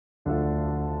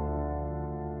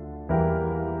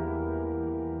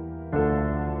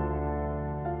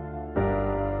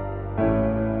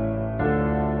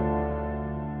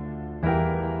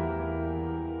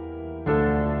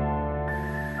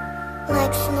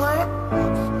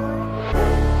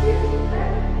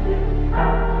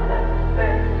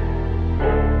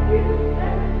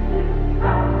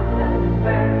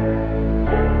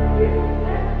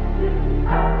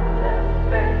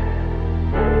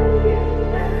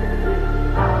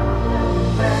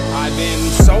I've been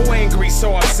so angry,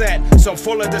 so upset, so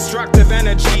full of destructive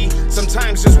energy.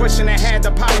 Sometimes just wishing I had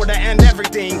the power to end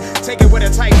everything. Take it with a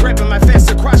tight grip in my fist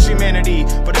to crush humanity.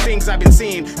 For the things I've been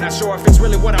seeing, not sure if it's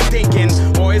really what I'm thinking,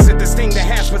 or is it this thing that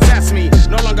has possessed me?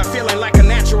 No longer feeling like a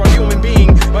natural human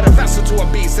being, but a vessel to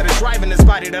a beast that is driving this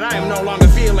body that I am no longer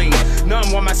feeling.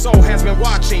 Numb while my soul has been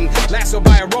watching, lassoed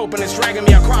by a rope and it's dragging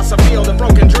me across a field of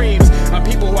broken dreams. Of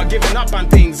people who are giving up on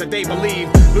things that they believe,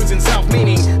 losing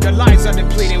self-meaning, their lives are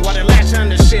depleting, while they latch on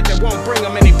to shit that won't bring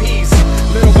them any peace.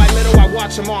 Little by little I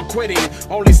watch them all quitting,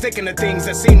 only sticking to things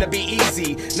that seem to be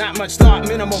easy. Not much thought,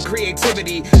 minimal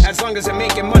creativity. As long as they're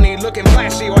making money, looking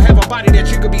flashy, or have a body that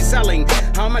you could be selling.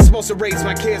 How am I supposed to raise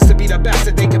my kids to be the best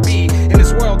that they could be in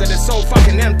this world that is so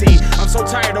fucking empty? I'm so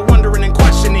tired of wondering and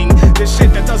questioning this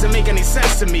shit that doesn't make any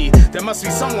sense to me. There must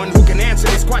be someone who can answer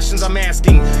these questions I'm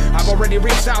asking. I've already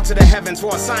reached out to the heavens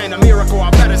for a sign, a miracle,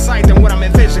 a better sight than what I'm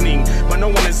envisioning, but no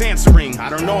one is answering. I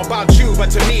don't know about you,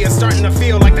 but to me it's starting to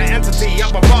feel like the entity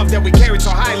up above that we carry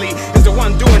so highly is the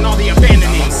one doing all the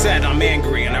abandoning. I'm upset, I'm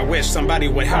angry, and I wish somebody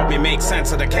would help me make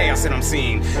sense of the chaos that I'm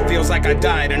seeing. Feels like I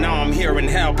died and now I'm here in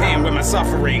hell, paying with my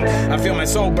suffering. I feel my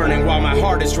soul burning while my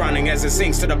heart is drowning as it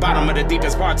sinks to the bottom of the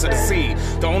deepest parts of the sea.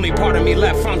 The only part of me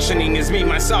left functioning is me,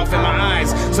 myself, and my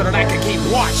eyes, so that I can keep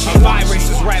watching. A virus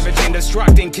is ravaging,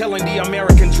 destructing, killing the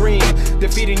American dream,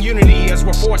 defeating unity as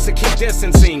we're forced to keep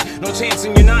distancing. No chance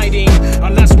in uniting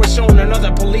unless we're shown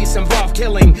another police-involved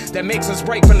killing that makes us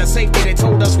break from the safety they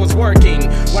told us was working.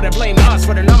 Why they blame us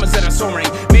for the numbers that are soaring?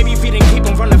 Maybe if you didn't keep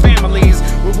them from the families,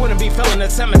 we wouldn't be filling the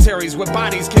cemeteries with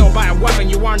bodies killed by a weapon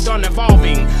you aren't done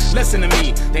evolving. Listen to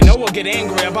me, they know we'll get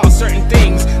angry about certain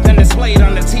things, then displayed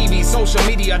on the TV, social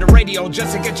media, the radio,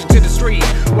 just to get you to the street.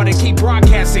 Why they keep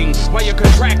broadcasting while you're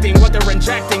contracting what they're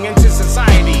injecting into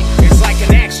society. It's like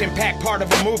an action-packed part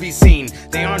of a movie scene.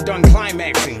 They aren't done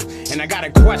climaxing, and I got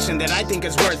a question that I think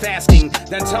is worth asking.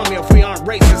 Then tell me if we aren't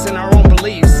racist in our own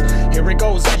beliefs. Here it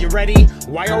goes, are you ready?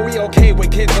 Why are we okay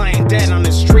with kids lying dead on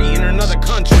the street in another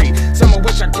country, some of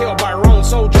which are killed by our own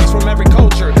soldiers from every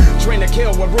culture, trained to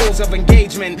kill with rules of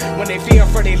engagement when they fear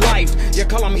for their life? You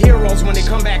call them heroes when they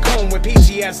come back home with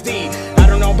PTSD. I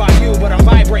don't know about you, but I'm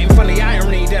vibrating from the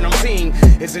irony that I'm seeing.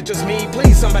 Is it just me?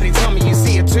 Please somebody tell me you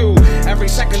see it too. Every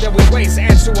second that we waste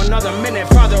adds to another minute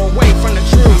farther away from the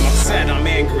truth. I'm upset, I'm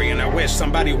angry, and I wish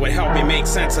somebody would help me make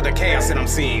sense of the chaos that I'm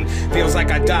seeing. Feels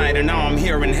like I died and now I'm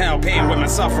here in hell, paying with my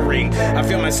suffering. I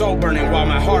feel my soul burning while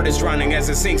my heart is drowning as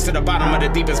it sinks to the bottom of the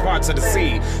deepest parts of the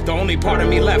sea. The only part of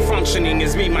me left functioning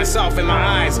is me, myself, and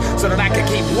my eyes, so that I can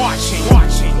keep watching.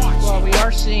 Well, we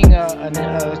are seeing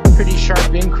a pretty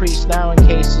sharp increase now in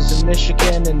cases in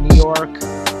Michigan and New York,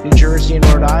 New Jersey, and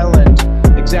Rhode Island.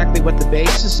 Exactly what the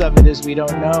basis of it is, we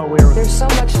don't know. There's so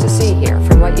much to see here,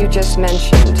 from what you just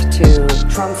mentioned to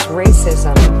Trump's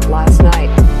racism last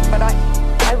night. But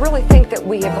I really think that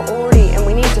we have already, and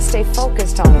we need to stay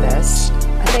focused on this.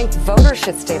 I think voters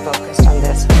should stay focused on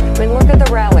this. I mean, look at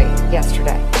the rally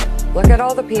yesterday. Look at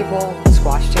all the people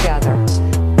squashed together.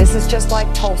 This is just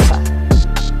like Tulsa.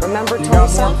 Remember Tulsa? You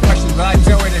got more questions, but I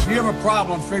tell you, if you have a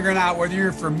problem figuring out whether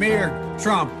you're for me or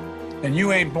Trump, then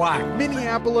you ain't black.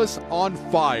 Minneapolis on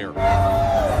fire.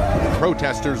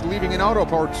 Protesters leaving an auto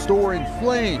parts store in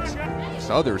flames.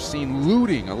 Others seen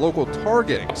looting a local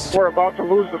Target. We're about to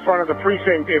lose the front of the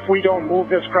precinct if we don't move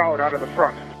this crowd out of the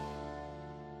front.